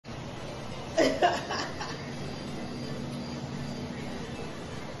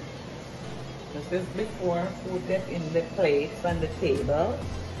This is before food get in the plates on the table.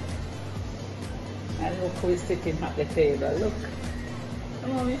 And look who is sitting at the table. Look.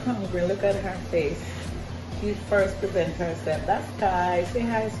 Mommy's hungry. Look at her face. She first presents herself. That's Sky. Say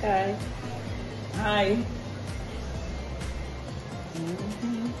hi, Sky. Hi.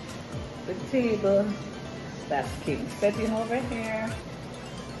 The table. That's Kim sitting over here.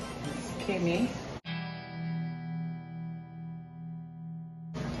 It's Kimmy.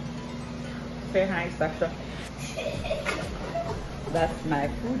 Say hi, Sasha. That's my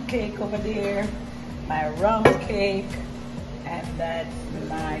fruit cake over there, my rum cake, and that's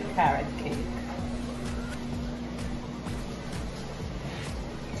my carrot cake.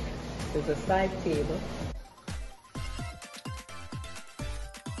 There's a side table.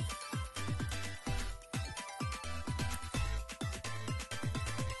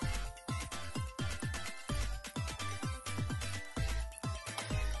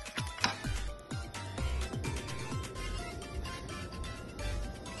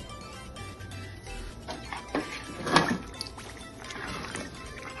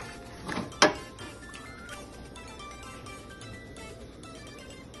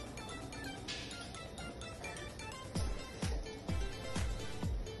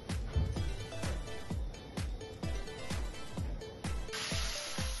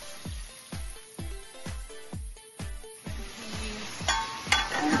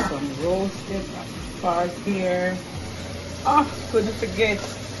 Some roasted parts here. Oh, couldn't forget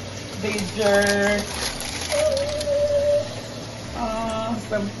dessert. Oh,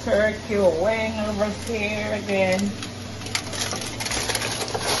 some turkey wing over here again.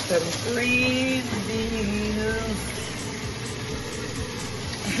 Some green beans.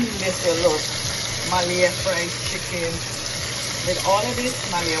 This will look. Malia fried chicken. With all of this,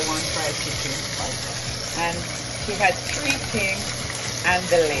 Malia wants fried chicken. And she had 3 things. And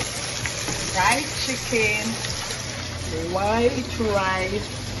the list: fried chicken, white rice,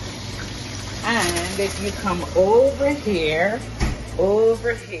 and if you come over here,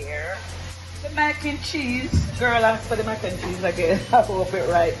 the mac and cheese. Girl, ask for the mac and cheese again. I hope it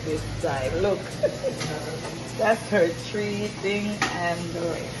right this side. Look, that's her 3 thing and the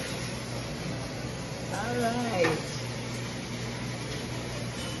rest. All right.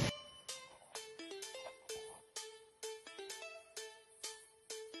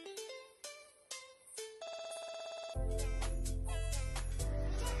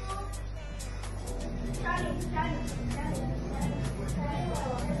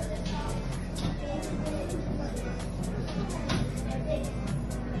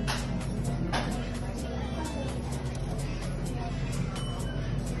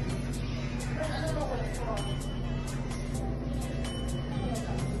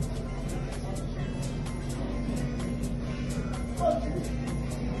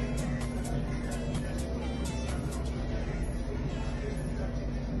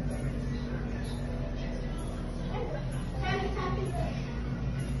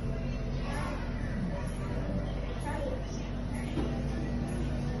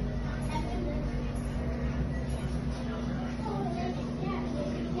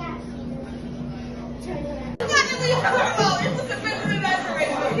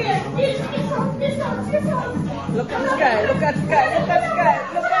 Look at Sky, look at Sky, look at Sky,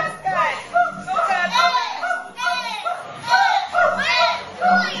 look at Sky, look at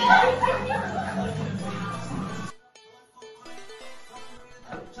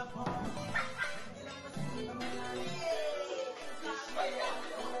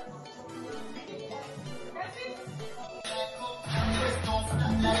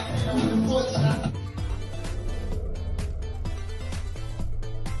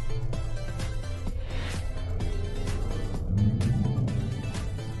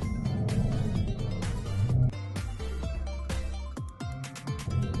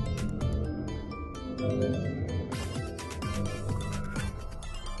Thank you.